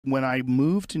When I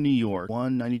moved to New York,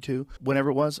 92,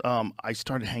 whenever it was, I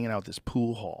started hanging out at this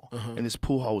pool hall. And this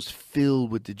pool hall was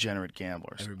filled with degenerate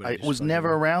gamblers. I was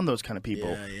never around those kind of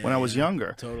people when I was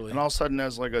younger. Totally. And all of a sudden,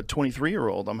 as like a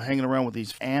 23-year-old, I'm hanging around with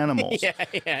these animals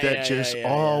that just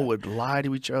all would lie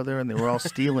to each other, and they were all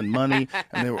stealing money,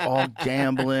 and they were all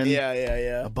gambling.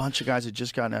 A bunch of guys had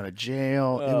just gotten out of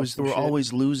jail. They were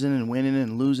always losing and winning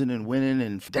and losing and winning,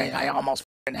 and dang, I almost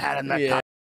had him that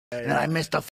and I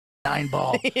missed a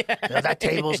 9-ball. You know, that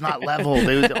table's not level.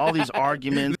 All these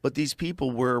arguments, but these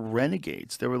people were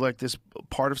renegades. They were like this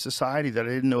part of society that I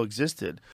didn't know existed.